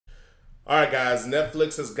All right, guys.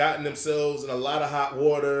 Netflix has gotten themselves in a lot of hot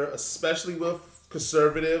water, especially with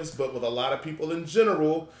conservatives, but with a lot of people in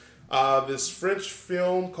general. This French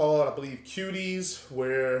film called, I believe, Cuties,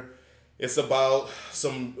 where it's about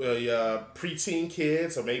some preteen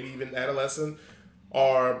kids or maybe even adolescent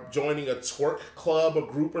are joining a twerk club, a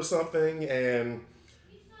group or something, and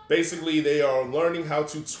basically they are learning how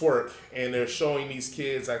to twerk, and they're showing these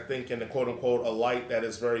kids, I think, in the quote-unquote a light that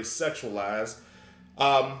is very sexualized.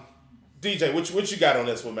 DJ, what you got on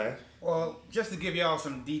this one, man? Well, just to give y'all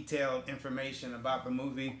some detailed information about the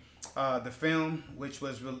movie, the film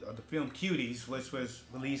Cuties, which was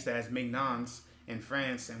released as Mignons in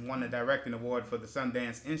France and won the directing award for the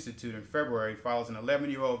Sundance Institute in February, follows an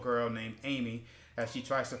 11-year-old girl named Amy as she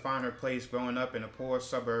tries to find her place growing up in a poor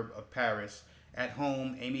suburb of Paris. At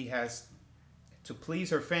home, Amy has to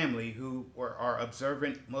please her family, who are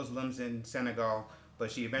observant Muslims in Senegal,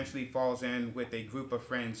 but she eventually falls in with a group of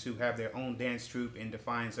friends who have their own dance troupe in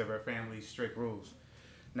defiance of her family's strict rules.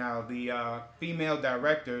 Now, the female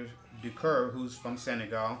director, Ducour, who's from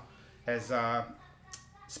Senegal, has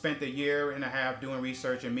spent a year and a half doing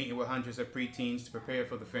research and meeting with hundreds of preteens to prepare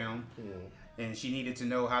for the film. And she needed to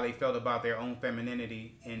know how they felt about their own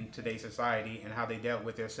femininity in today's society and how they dealt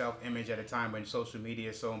with their self-image at a time when social media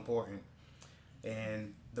is so important.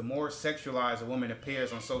 And the more sexualized a woman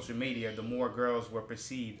appears on social media, the more girls were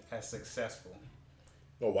perceived as successful.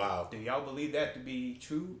 Oh, wow. Do y'all believe that to be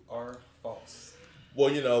true or false?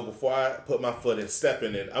 Well, before I put my foot in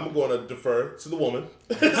stepping in, I'm going to defer to the woman.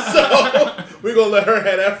 So we're going to let her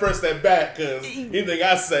have that first at bat, because anything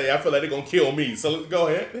I say, I feel like they're going to kill me. So let's go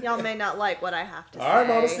ahead. Y'all may not like what I have to say. All right,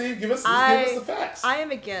 Mama Steve, give us the facts. I am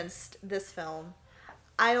against this film.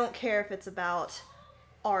 I don't care if it's about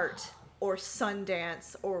art or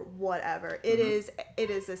Sundance or whatever. It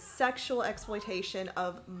is a sexual exploitation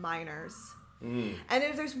of minors. And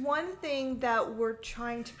if there's one thing that we're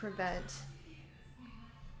trying to prevent,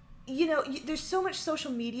 there's so much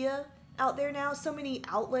social media out there now, so many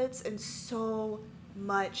outlets and so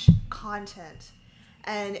much content,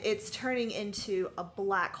 and it's turning into a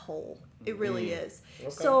black hole. It really is.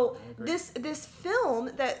 Okay. So this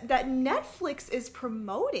film that Netflix is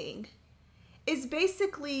promoting is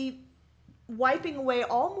basically wiping away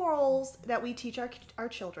all morals that we teach our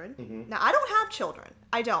children. Now, I don't have children.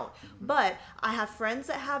 I don't. But I have friends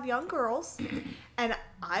that have young girls. And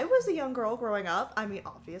I was a young girl growing up. I mean,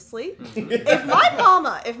 obviously. If my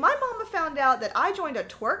mama found out that I joined a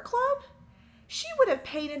twerk club, she would have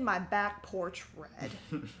painted my back porch red.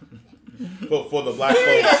 But for the black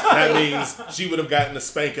folks, that means she would have gotten a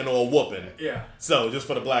spanking or a whooping. Yeah. So, just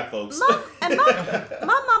for the black folks.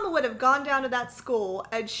 My mama would have gone down to that school,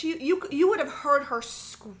 and you would have heard her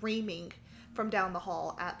screaming from down the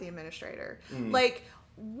hall at the administrator. Like,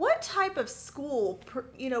 what type of school,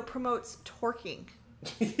 promotes twerking?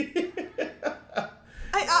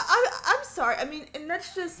 I'm sorry. I mean, and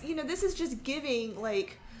that's just, this is just giving,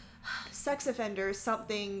 like, sex offenders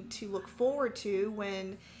something to look forward to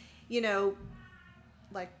when,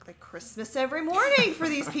 like Christmas every morning for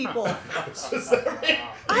these people.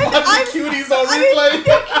 Cuties on replay.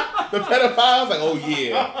 The pedophiles, like, oh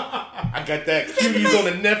yeah, I got that Cuties on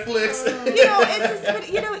the Netflix.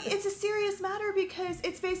 It's a serious matter, because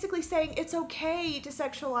it's basically saying it's okay to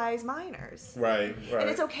sexualize minors. Right. And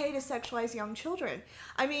it's okay to sexualize young children.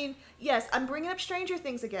 I mean, yes, I'm bringing up Stranger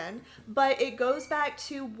Things again, but it goes back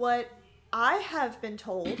to what I have been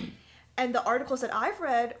told and the articles that I've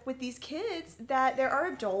read with these kids, that there are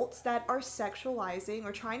adults that are sexualizing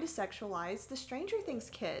or trying to sexualize the Stranger Things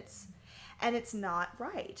kids. And it's not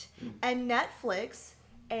right. And Netflix,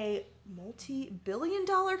 a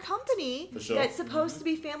multi-billion-dollar company that's supposed to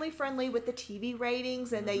be family-friendly with the TV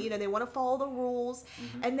ratings, and they want to follow the rules,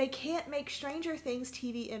 and they can't make Stranger Things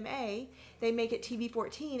TVMA. They make it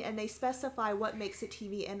TV-14, and they specify what makes it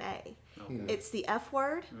TVMA. It's the F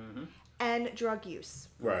word and drug use.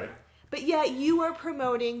 Right. But yet you are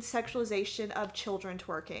promoting sexualization of children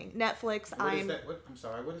twerking. Netflix, I'm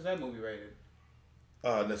sorry, what is that movie rated?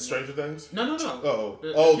 The Stranger Things? No.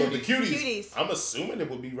 The Cuties. I'm assuming it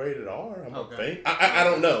would be rated R. I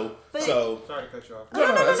don't know. So sorry to cut you off. No,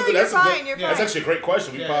 you're fine. That's actually a great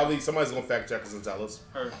question. Somebody's gonna fact check us and tell us.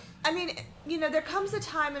 I mean, there comes a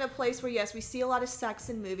time and a place where yes, we see a lot of sex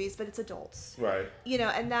in movies, but it's adults. Right.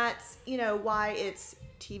 And that's why it's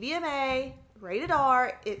TVMA, rated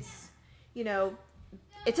R. It's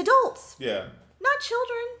it's adults. Yeah.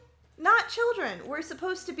 Not children. We're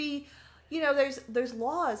supposed to be, there's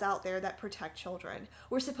laws out there that protect children.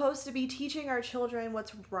 We're supposed to be teaching our children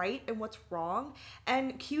what's right and what's wrong.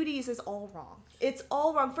 And Cuties is all wrong. It's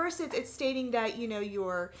all wrong. First, it's stating that,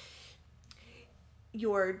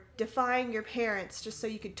 you're defying your parents just so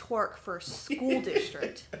you could twerk for a school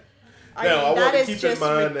district. Now, I that want to is keep just in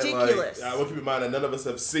mind ridiculous. that, I want to keep in mind that none of us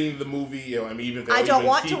have seen the movie. I mean, even if I don't even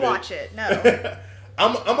want keep to watch it. No.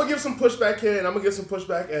 I'm gonna give some pushback here, and I'm gonna give some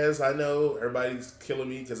pushback, as I know everybody's killing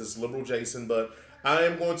me because it's liberal Jason, but I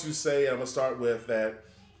am going to say, I'm gonna start with that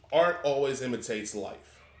art always imitates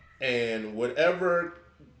life, and whatever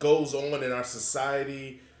goes on in our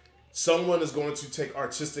society, someone is going to take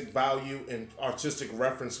artistic value and artistic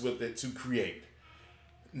reference with it to create.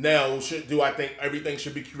 Now, do I think everything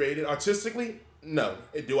should be created artistically? No.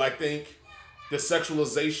 Do I think the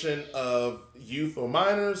sexualization of youth or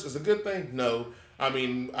minors is a good thing? No. I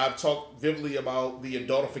mean, I've talked vividly about the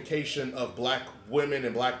adultification of black women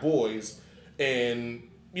and black boys, and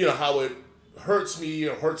how it hurts me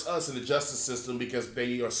or hurts us in the justice system because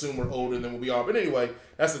they assume we're older than we are. But anyway,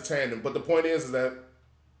 that's a tandem. But the point is that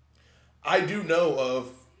I do know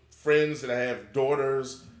of friends that have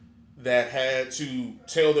daughters that had to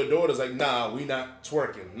tell their daughters, like, nah, we not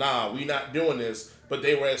twerking. Nah, we not doing this. But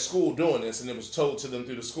they were at school doing this, and it was told to them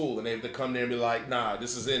through the school. And they had to come there and be like, nah,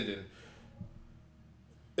 this is ending.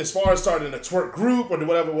 As far as starting a twerk group or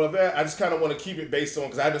whatever, I just kind of want to keep it based on,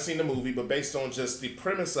 because I haven't seen the movie, but based on just the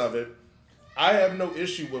premise of it, I have no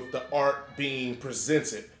issue with the art being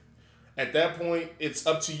presented. At that point, it's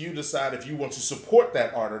up to you to decide if you want to support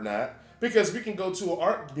that art or not. Because we can go to an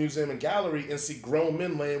art museum and gallery and see grown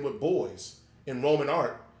men laying with boys in Roman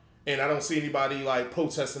art. And I don't see anybody like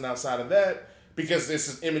protesting outside of that, because this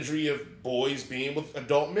is imagery of boys being with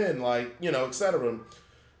adult men, like, etc.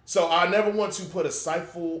 So I never want to put a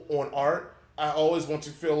stifle on art. I always want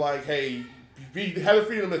to feel like, hey, have the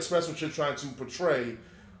freedom to express what you're trying to portray.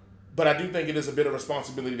 But I do think it is a bit of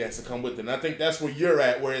responsibility that has to come with it. And I think that's where you're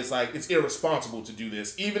at, where it's like, it's irresponsible to do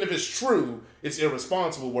this. Even if it's true, it's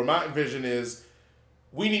irresponsible. Where my vision is,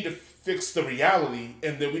 we need to fix the reality,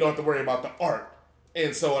 and then we don't have to worry about the art.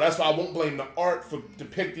 And so that's why I won't blame the art for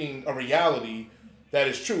depicting a reality that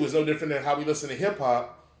is true. It's no different than how we listen to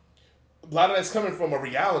hip-hop. A lot of that's coming from a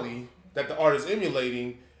reality that the art is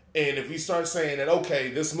emulating. And if we start saying that,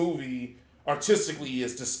 okay, this movie artistically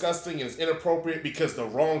is disgusting and it's inappropriate because the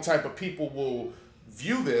wrong type of people will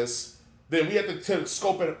view this, then we have to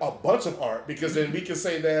scope in a bunch of art, because then we can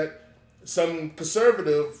say that some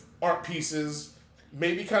conservative art pieces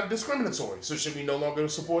may be kind of discriminatory. So should we no longer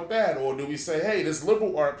support that? Or do we say, hey, this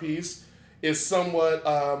liberal art piece is somewhat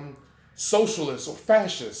socialist or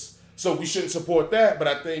fascist, so we shouldn't support that? But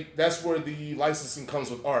I think that's where the licensing comes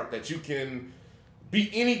with art, that you can be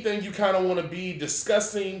anything you kind of want to be,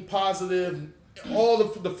 disgusting, positive, all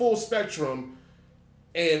the full spectrum,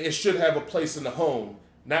 and it should have a place in the home.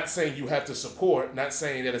 Not saying you have to support, not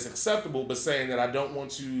saying that it's acceptable, but saying that I don't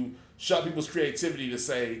want to shut people's creativity to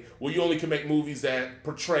say, well, you only can make movies that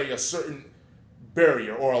portray a certain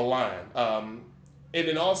barrier or a line. And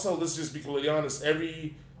then also, let's just be completely honest,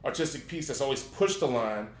 every artistic piece that's always pushed the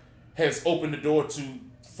line has opened the door to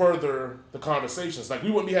further the conversations. Like, we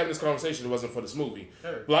wouldn't be having this conversation if it wasn't for this movie.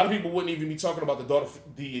 Sure. A lot of people wouldn't even be talking about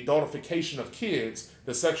the adultification of kids,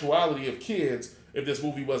 the sexuality of kids, if this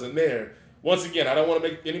movie wasn't there. Once again, I don't want to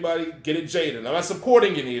make anybody get it jaded. I'm not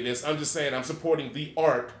supporting any of this. I'm just saying I'm supporting the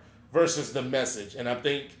art versus the message. And I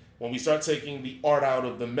think when we start taking the art out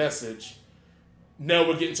of the message, now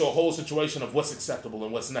we're getting to a whole situation of what's acceptable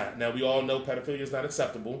and what's not. Now, we all know pedophilia is not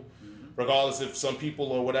acceptable, regardless if some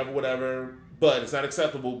people or whatever, but it's not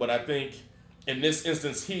acceptable. But I think in this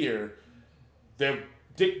instance here, they're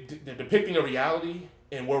depicting a reality,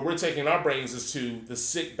 and where we're taking our brains is to the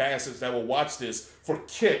sick bastards that will watch this for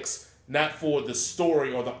kicks, not for the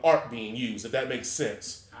story or the art being used, if that makes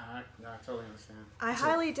sense. I totally understand. I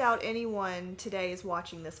highly doubt anyone today is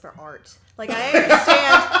watching this for art. Like,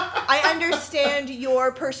 I understand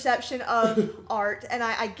your perception of art, and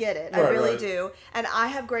I get it. I really do. And I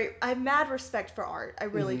have mad respect for art. I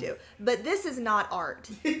really do. But this is not art.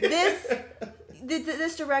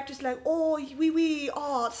 This director's like, oh,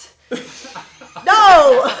 art.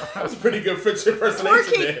 No! That was a pretty good French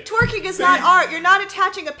impersonation. Twerking is not art. You're not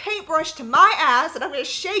attaching a paintbrush to my ass and I'm going to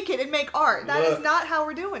shake it and make art. That is not how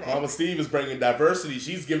we're doing it. Mama Steve is bringing diversity.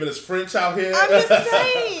 She's giving us French out here. I'm just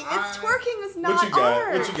saying, twerking is not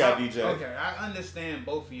art. What you got, DJ? Okay, I understand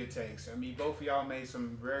both of your takes. I mean, both of y'all made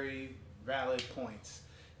some very valid points.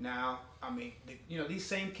 Now, I mean, these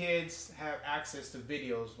same kids have access to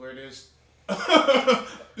videos where there's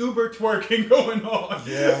Uber twerking going on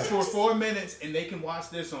for 4 minutes, and they can watch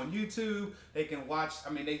this on YouTube. They can watch. I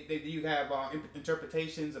mean, you have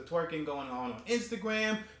interpretations of twerking going on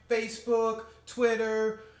Instagram, Facebook,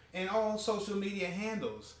 Twitter, and all social media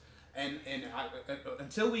handles.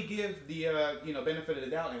 Until we give the benefit of the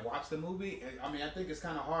doubt and watch the movie, I mean, I think it's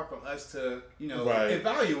kind of hard for us to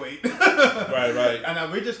evaluate. Right.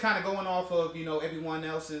 And we're just kind of going off of everyone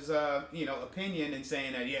else's opinion and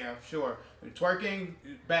saying that sure, twerking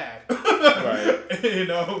bad.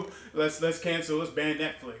 Right. Let's cancel. Let's ban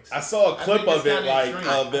Netflix. I saw a clip of it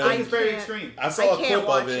of them. It's very extreme. I saw a clip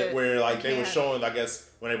of it where they were showing, I guess,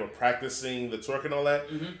 when they were practicing the twerk and all that.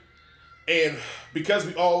 Mm-hmm. And because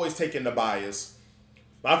we always take in the bias,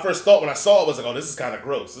 my first thought when I saw it was like, oh, this is kind of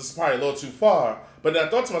gross. This is probably a little too far. But then I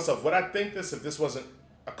thought to myself, would I think this if this wasn't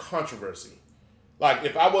a controversy? Like,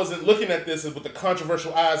 if I wasn't looking at this with the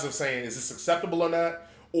controversial eyes of saying, is this acceptable or not?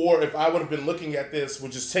 Or if I would have been looking at this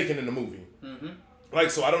with just taking in the movie. Mm-hmm.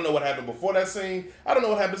 Like, so I don't know what happened before that scene. I don't know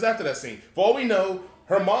what happens after that scene. For all we know,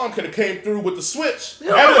 her mom could have came through with the switch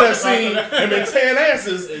after that scene and been tearing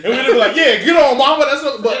asses. And we'd be like, yeah, get on, mama. That's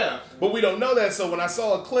what, but we don't know that. So when I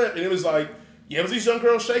saw a clip and it was like, it was these young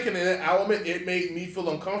girls shaking in that element, it made me feel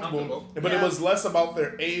uncomfortable. But it was less about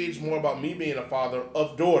their age, more about me being a father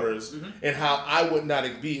of daughters and how I would not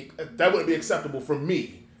be, that wouldn't be acceptable for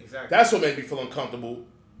me. Exactly. That's what made me feel uncomfortable.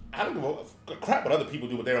 I don't give a crap what other people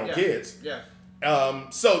do with their own kids. Yeah.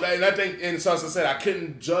 So I think, and so as I said, I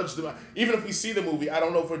couldn't judge them. Even if we see the movie, I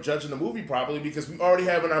don't know if we're judging the movie properly because we already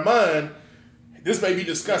have in our mind, this may be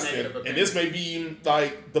disgusting, and this may be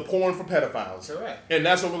like the porn for pedophiles. Correct. And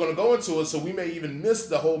that's what we're going to go into it, so we may even miss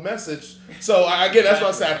the whole message. So again, that's what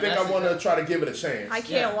I said. I think I want to try to give it a chance. I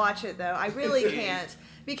can't watch it, though. I really can't.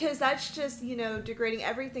 Because that's just, degrading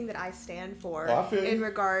everything that I stand for in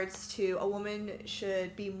regards to a woman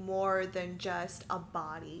should be more than just a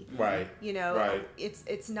body. Right. Right.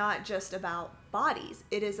 It's not just about bodies.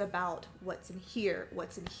 It is about what's in here,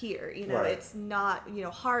 Right. It's not,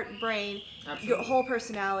 heart, brain, Absolutely. your whole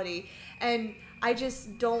personality. And I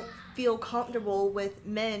just don't feel comfortable with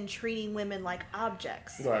men treating women like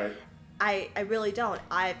objects. Right. I really don't.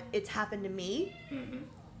 It's happened to me. Mm-hmm.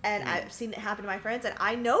 And I've seen it happen to my friends, and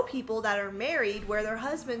I know people that are married where their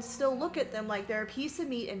husbands still look at them like they're a piece of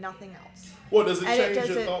meat and nothing else. Well, does it change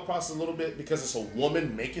your thought process a little bit because it's a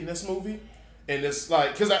woman making this movie? And it's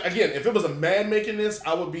like, because again, if it was a man making this,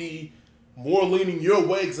 I would be more leaning your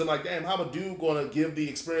way because I'm like, damn, how a dude going to give the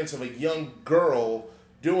experience of a young girl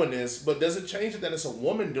doing this? But does it change it that it's a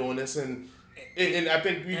woman doing this? And I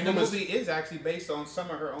think the movie is actually based on some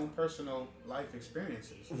of her own personal life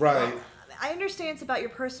experiences. Right. I understand it's about your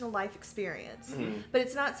personal life experience, but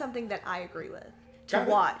it's not something that I agree with to Got it.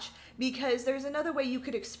 watch because there's another way you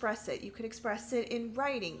could express it. You could express it in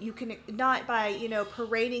writing. You can not by,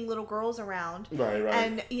 parading little girls around. Right.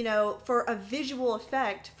 And, for a visual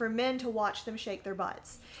effect for men to watch them shake their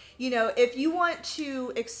butts. If you want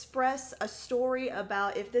to express a story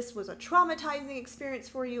about if this was a traumatizing experience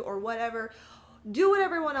for you or whatever, do what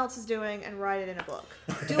everyone else is doing and write it in a book.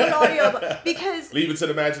 Do an audio book because leave it to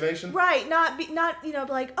the imagination. Right, not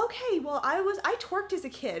like, okay, well I twerked as a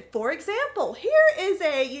kid. For example, here is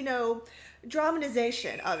a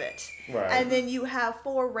dramatization of it. Right. And then you have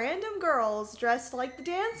 4 random girls dressed like the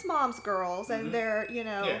Dance Moms girls and they're,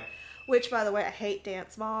 which, by the way, I hate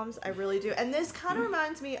Dance Moms. I really do. And this kind of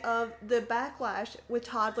reminds me of the backlash with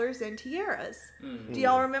toddlers and tiaras. Mm-hmm. Do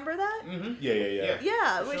y'all remember that? Mm-hmm. Yeah.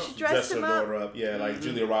 Yeah, which dressed them up. Up. Yeah, like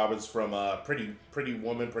Julia Roberts from Pretty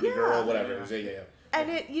Woman, Pretty Girl, whatever. Yeah. And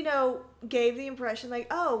it, gave the impression like,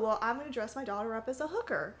 oh, well, I'm going to dress my daughter up as a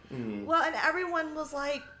hooker. Mm-hmm. Well, and everyone was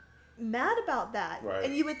like, mad about that. Right.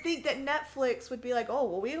 And you would think that Netflix would be like, oh,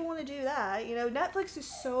 well, we don't want to do that. Netflix is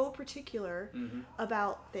so particular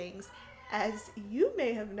about things, as you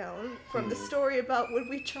may have known from the story about when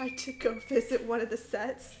we tried to go visit one of the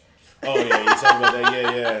sets. Oh, yeah, you're talking about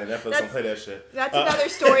that. Yeah. Netflix don't play that shit. That's another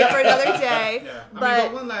story for another day. Yeah.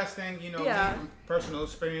 But one last thing, from personal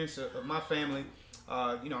experience of my family,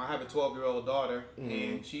 I have a 12-year-old daughter,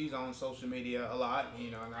 and she's on social media a lot,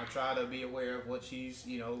 and I try to be aware of what she's,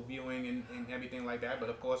 viewing and everything like that. But,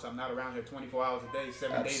 of course, I'm not around her 24 hours a day,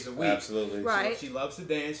 7 days a week. Absolutely. Right. She loves to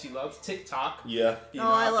dance. She loves TikTok. Yeah.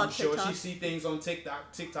 I love I'm sure TikTok. she sees things on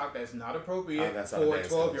TikTok that's not appropriate that's for a how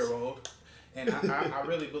 12-year-old. And I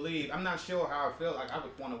really believe, I'm not sure how I feel. Like, I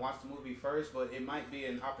would want to watch the movie first, but it might be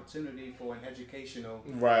an opportunity for an educational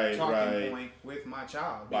talking point with my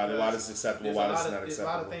child. Why this is acceptable, why this is not acceptable. There's a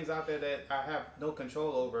lot of things out there that I have no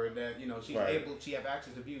control over that, she's able, she have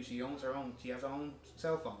access to view. She has her own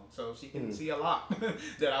cell phone, so she can see a lot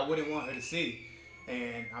that I wouldn't want her to see.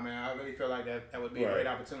 And, I really feel like that would be a great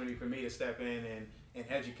opportunity for me to step in and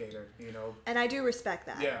educate her, And I do respect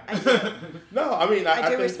that. Yeah. I do. No, I do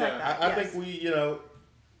think, respect that. I think we,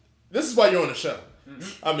 this is why you're on the show.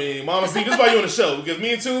 I mean, Mama C, this is why you're on the show, because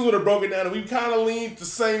me and Tunes would have broken down and we kind of leaned the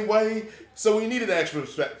same way, so we needed extra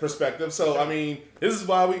perspective. So, I mean, this is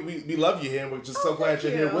why we love you here, and we're just so glad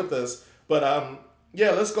you're here with us. But,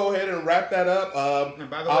 yeah, let's go ahead and wrap that up. And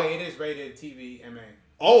by the way, it is rated TV MA.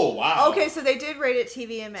 Oh, wow. Okay, so they did rate it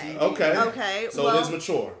TVMA. Okay. So it is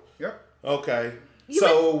mature. Yep. Okay.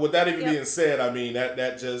 So with that even being said, I mean,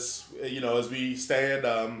 that just, as we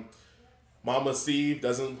stand, Mama Steve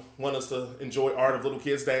doesn't want us to enjoy art of little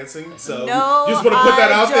kids dancing. So no, you just want to put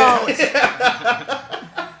that out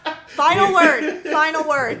there. Final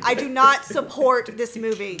word. I do not support this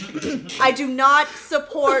movie. I do not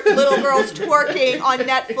support little girls twerking on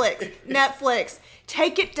Netflix.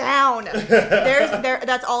 Take it down.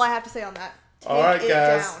 That's all I have to say on that. All right,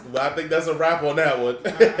 guys. Well, I think that's a wrap on that one.